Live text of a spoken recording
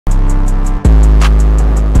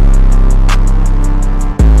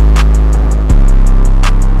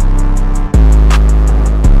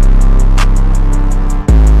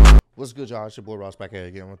good, y'all? It's your boy Ross back here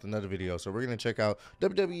again with another video. So we're gonna check out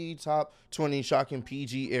WWE Top 20 Shocking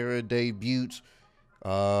PG Era Debuts.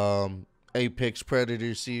 Apex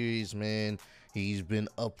Predator series, man. He's been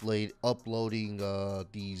uploading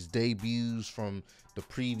these debuts from the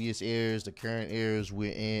previous eras, the current eras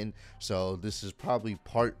we're in. So this is probably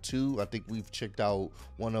part 2. I think we've checked out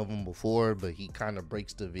one of them before, but he kind of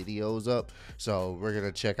breaks the videos up. So we're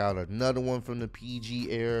gonna check out another one from the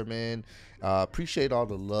PG era, man. Appreciate all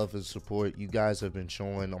the love and support you guys have been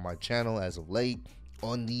showing on my channel as of late.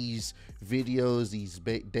 On these videos, these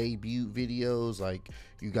debut videos, like,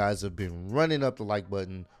 you guys have been running up the like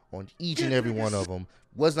button on each and every one of them.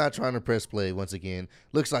 Was not trying to press play once again.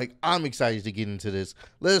 Looks like I'm excited to get into this.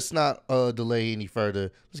 Let's not delay any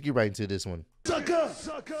further. Let's get right into this one. Sucker!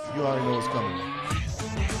 Sucker! You already know what's coming.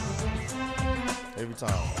 Every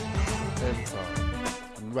time.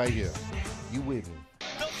 Right here. You with me.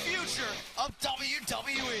 The future of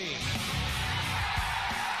WWE.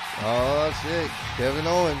 Oh shit, Kevin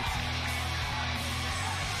Owens.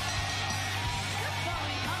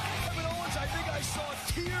 Kevin Owens, I think I saw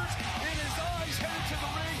tears in his eyes headed to the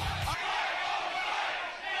ring.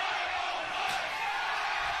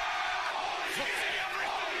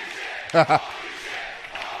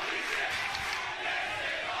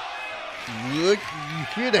 Look, you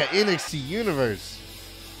hear that NXT universe.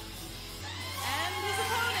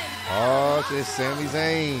 Oh, it's Sami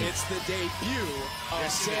Zayn. It's the debut of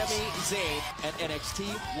Sami Zayn at NXT.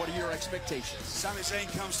 What are your expectations? Sami Zayn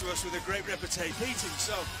comes to us with a great reputation,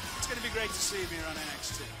 so it's going to be great to see him here on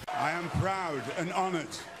NXT. I am proud and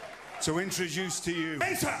honored to introduce to you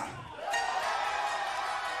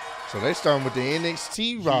So they starting with the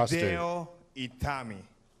NXT roster. Hideo Itami.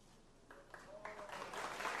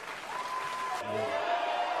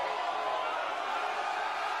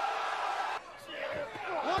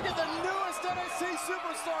 Look at the newest NXT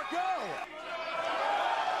superstar go!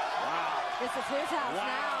 Wow. This is his house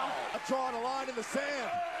now. Drawing a line in the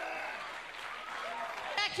sand.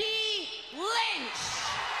 Becky Lynch.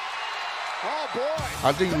 Oh boy!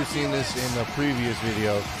 I think we've seen this in the previous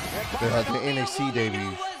video, the NXT debut.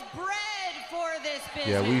 Was bred for this business.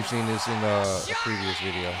 Yeah, we've seen this in a previous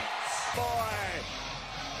video. Boy,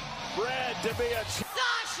 bred to be a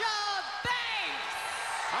Sasha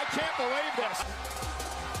Banks. I can't believe this.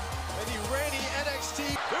 And the reigning NXT.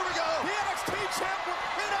 Here we go. The NXT champ will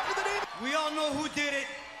pin up to the knee. We all know who did it.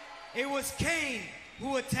 It was Kane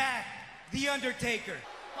who attacked The Undertaker.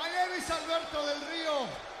 My name is Alberto del Rio.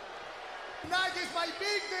 Tonight is my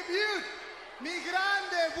big debut. Mi gran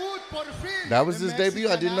debut por fin. That was his debut?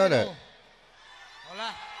 I didn't know that.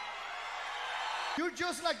 Hola. You're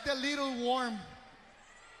just like the little worm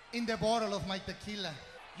in the bottle of my tequila.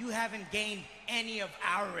 You haven't gained any of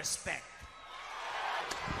our respect.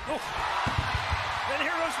 And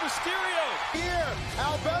here goes Mysterio. Here,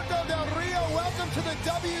 Alberto del Rio, welcome to the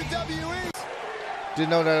WWE. Didn't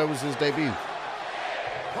know that it was his debut. Oh,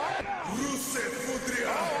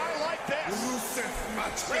 I like this.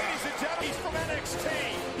 Ladies and gentlemen, he's from NXT.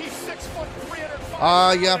 He's 6'3",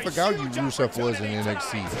 305. Yeah, I forgot you Rusev was in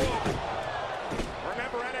NXT.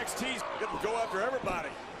 Remember, NXT's gonna go after everybody.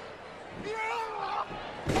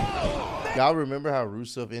 Y'all remember how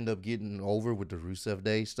Rusev ended up getting over with the Rusev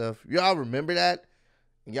Day stuff? Y'all remember that?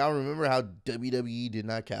 Y'all remember how WWE did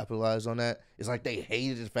not capitalize on that? It's like they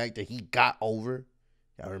hated the fact that he got over.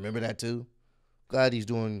 Y'all remember that too? Glad he's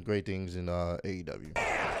doing great things in AEW.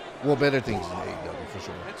 Well, better things in AEW for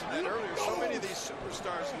sure. I mentioned that earlier. So many of these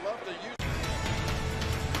superstars love to use.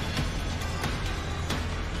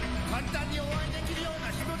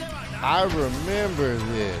 I remember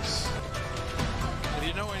this. If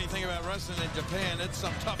you know anything about wrestling in Japan, it's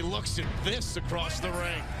some tough. He looks at this across the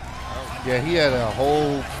ring. Yeah, he had a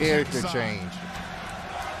whole character change.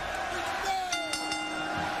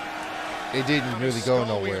 It didn't really go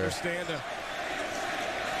nowhere. We understand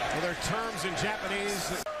their terms in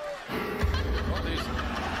Japanese.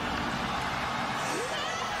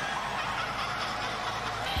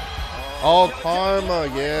 Oh, Karma,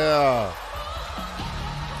 yeah.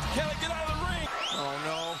 Kelly, get out of the ring. Oh,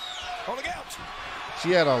 no. Oh, look out.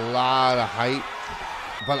 She had a lot of hype,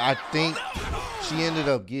 but I think she ended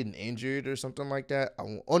up getting injured or something like that.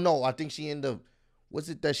 Oh, no, I think she ended up, was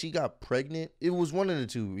it that she got pregnant? It was one of the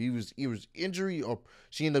two. It was injury or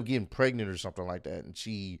she ended up getting pregnant or something like that, and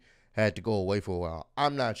she had to go away for a while.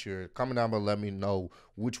 I'm not sure. Comment down below, let me know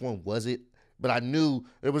which one was it. But I knew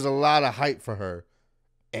there was a lot of hype for her.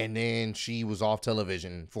 And then she was off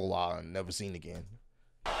television for a while and never seen again.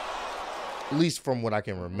 At least from what I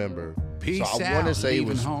can remember. Peace so I want to say it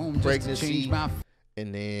was home pregnancy.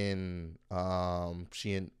 And then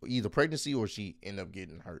she either pregnancy or she ended up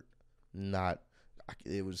getting hurt. not.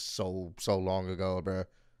 It was so long ago, bro.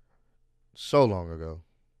 So long ago.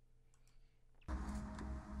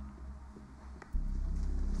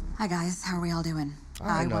 Hi guys, how are we all doing?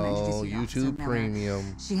 I know, want to introduce you YouTube to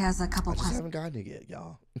Premium. She has a couple I just questions. haven't gotten it yet,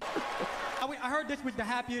 y'all. I heard this was the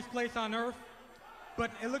happiest place on earth,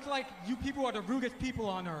 but it looks like you people are the rudest people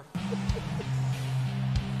on earth.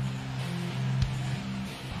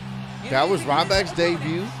 That was Ryback's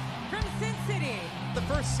debut. From Sin City. The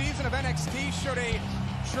first season of NXT showed a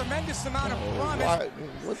tremendous amount of promise.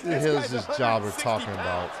 What the hell is this jobber talking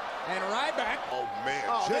about? And Ryback. Oh, man.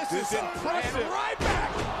 Oh, check this is impressive. And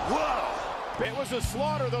Ryback. Wow. It was a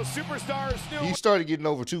slaughter. Those superstars knew He started getting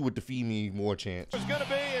over too with the Feed Me More chant. it was going to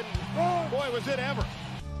be, and boy, was it ever.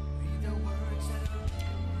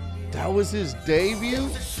 That was his debut?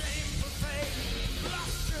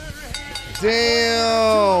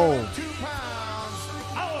 Damn. 2 pounds,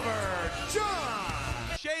 Oliver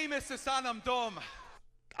John. Sheamus is on him dumb.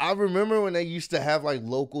 I remember when they used to have like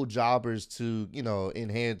local jobbers to, you know,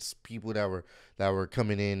 enhance people that were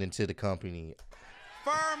coming into the company.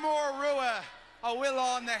 Far more Rua, I will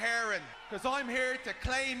on the Heron, because I'm here to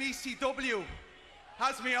claim ECW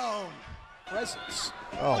as my own. Presence.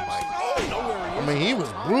 Oh my God. I mean, he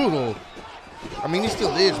was brutal. I mean, he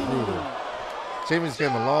still is brutal. Sheamus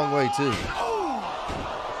came a long way too.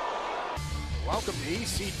 Welcome to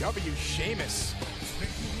ECW, Sheamus.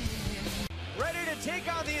 Ready to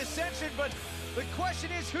take on the Ascension, but the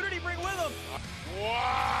question is, who did he bring with him?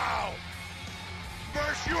 Wow.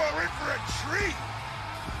 First, you are in for a treat.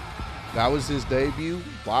 That was his debut?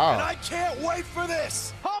 Wow. And I can't wait for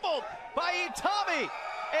this. Pummeled by Itami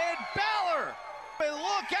and Balor. And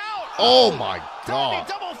look out. Oh my God.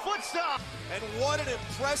 Double foot stop. And what an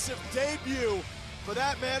impressive debut for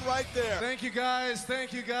that man right there. Thank you guys.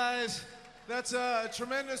 Thank you guys. That's a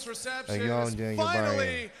tremendous reception. A young Daniel Finally,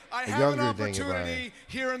 Bryan. I have an Younger Daniel opportunity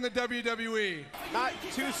here in the WWE. Not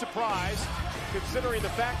too surprised, considering the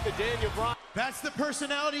fact that Daniel Bryan. That's the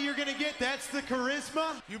personality you're going to get. That's the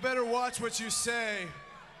charisma. You better watch what you say,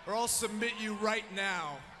 or I'll submit you right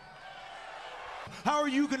now. How are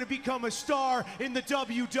you going to become a star in the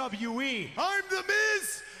WWE? I'm The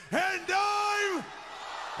Miz, and I'm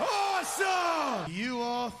awesome! You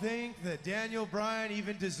all think that Daniel Bryan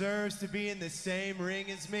even deserves to be in the same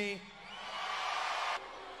ring as me?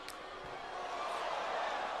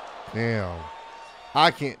 Damn.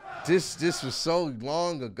 I can't. This was so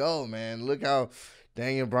long ago, man. Look how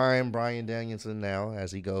Bryan Danielson now,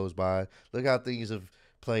 as he goes by. Look how things have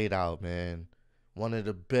played out, man. One of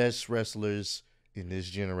the best wrestlers in this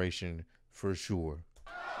generation, for sure.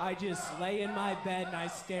 I just lay in my bed and I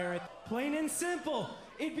stare at, plain and simple,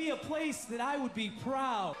 it'd be a place that I would be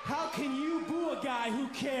proud. How can you boo a guy who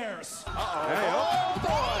cares? Oh,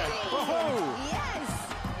 boy. Oh. Yes.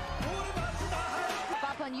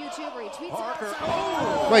 Pop on YouTube, retweets. Parker.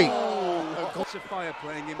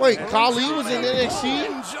 Wait, Khali was in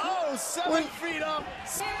NXT? Joe, 7 feet up.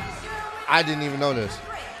 I didn't even know this.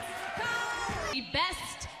 The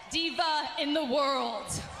best diva in the world.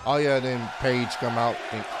 Oh yeah, then Paige come out.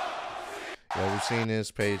 Yeah, we've seen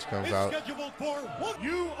this. Paige comes out.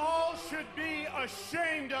 You all should be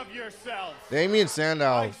ashamed of yourselves. Damien Sandow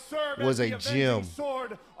I serve was as a the gem. avenging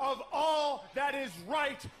sword of all that is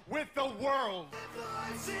right with the world.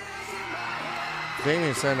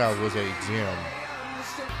 Damien Sandow was a gem.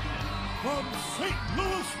 From St.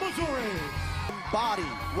 Louis, Missouri. Body,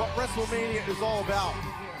 what WrestleMania is all about.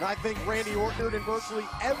 And I think Randy Orton in virtually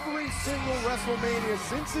every single WrestleMania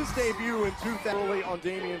since his debut in 2000 on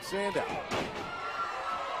Damien Sandow.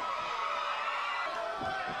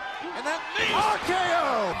 And that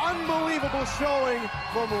RKO! Unbelievable showing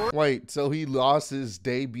from... Wait, so he lost his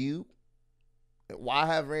debut? Why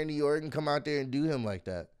have Randy Orton come out there and do him like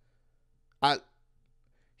that?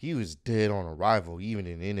 He was dead on arrival, even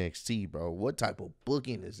in NXT, bro. What type of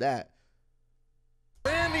booking is that?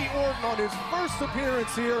 Randy Orton on his first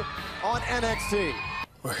appearance here on NXT.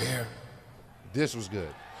 We're here. This was good.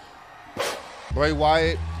 Bray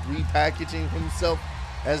Wyatt repackaging himself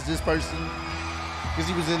as this person because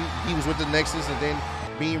he was with the Nexus and then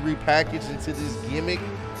being repackaged into this gimmick.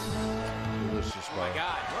 Delicious, bro.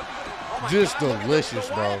 Just delicious,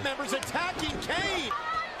 bro. Members attacking Kane.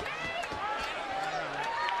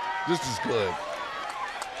 This is good.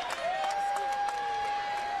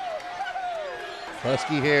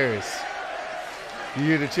 Husky Harris. You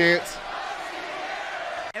hear the chants?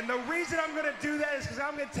 And the reason I'm going to do that is because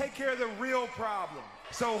I'm going to take care of the real problem.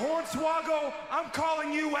 So, Hornswoggle, I'm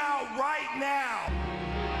calling you out right now.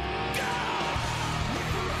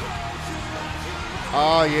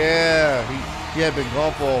 Oh, yeah. He had been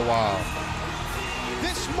gone for a while.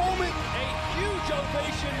 This moment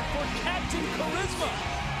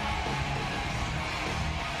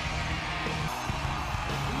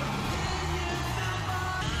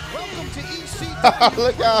to ECW.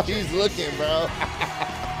 Look how he's looking, bro.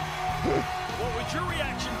 What would your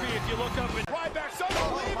reaction be if you look up and Ryback's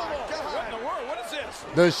unbelievable? What in the world? What is this?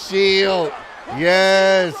 The Shield.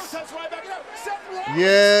 Yes.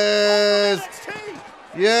 Yes.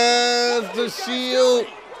 Yes, the Shield.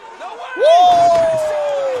 Woo!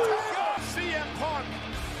 CM Punk,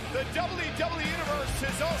 the WWE Universe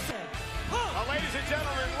is also. Ladies and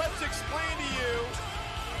gentlemen, let's explain to you,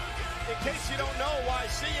 in case you don't know why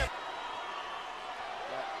CM.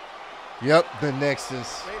 Yep, the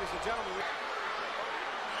Nexus. Ladies and gentlemen.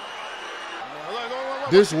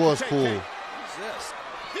 This was cool. These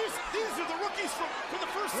are the rookies for the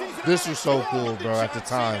first season. This was so cool, bro, at the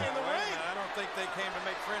time. I don't think they came to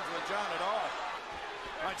make friends with John at all.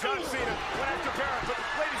 John Cena went after Barrett, but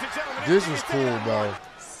ladies and gentlemen. This was cool, bro.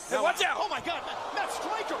 Hey, watch out. Oh, my God. Matt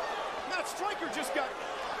Striker. Matt Striker just got.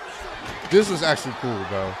 This was actually cool,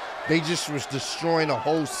 bro. They just was destroying the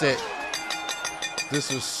whole set.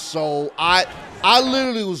 This was so... I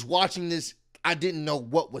literally was watching this. I didn't know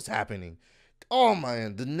what was happening. Oh,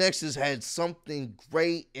 man. The Nexus had something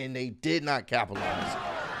great, and they did not capitalize.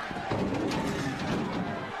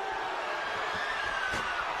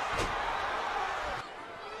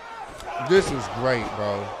 This was great,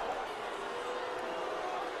 bro.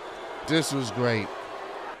 This was great.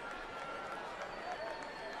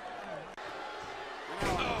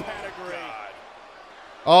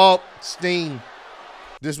 Oh, Sting.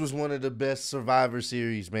 This was one of the best Survivor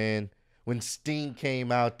Series, man. When Sting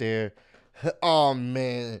came out there, oh,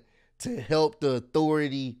 man, to help the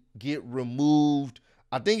Authority get removed.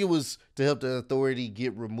 I think it was to help the Authority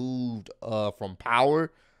get removed from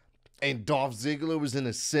Power. And Dolph Ziggler was in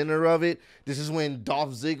the center of it. This is when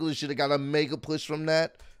Dolph Ziggler should have got a mega push from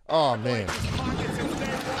that. Oh, man.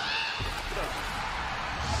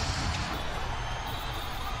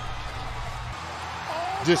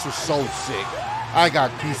 This was so sick. I got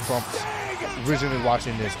goosebumps originally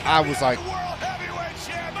watching this. I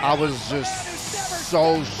was just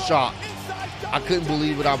so shocked. I couldn't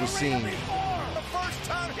believe what I was seeing.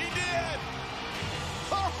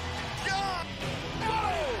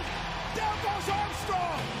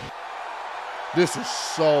 This is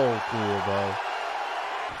so cool, bro.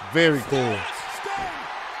 Very cool.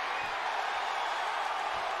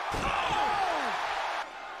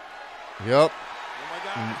 Yep.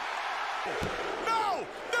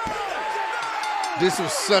 This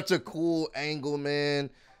was such a cool angle, man.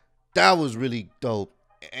 That was really dope.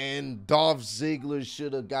 And Dolph Ziggler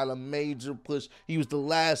should have got a major push. He was the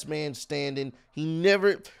last man standing.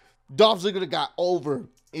 Dolph Ziggler got over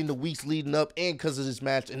in the weeks leading up and because of this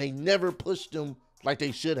match, and they never pushed him like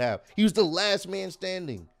they should have. He was the last man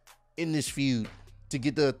standing in this feud to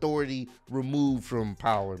get the Authority removed from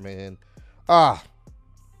Power, man.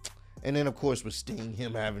 And then, of course, with Sting,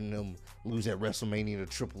 him having them lose at WrestleMania to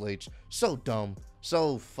Triple H. So dumb.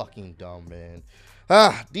 So fucking dumb, man.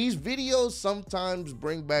 These videos sometimes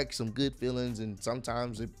bring back some good feelings, and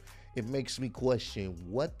sometimes it makes me question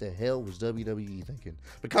what the hell was WWE thinking.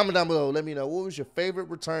 But comment down below. Let me know, what was your favorite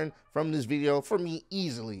return from this video? For me,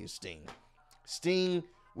 easily is Sting. Sting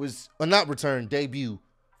was, or not return, debut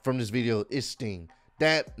from this video is Sting.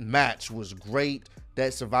 That match was great.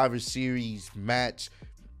 That Survivor Series match,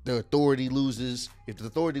 the Authority loses. If the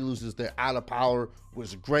Authority loses, they're out of Power,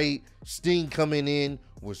 was great. Sting coming in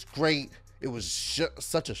was great. It was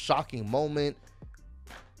such a shocking moment.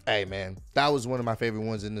 Hey, man, that was one of my favorite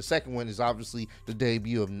ones. And the second one is obviously the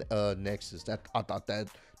debut of Nexus. I thought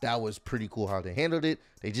that was pretty cool how they handled it.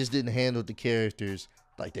 They just didn't handle the characters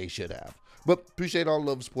like they should have. But appreciate all the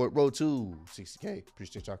love and support. Road to 60K.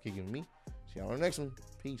 Appreciate y'all kicking with me. See y'all on the next one.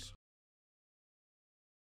 Peace.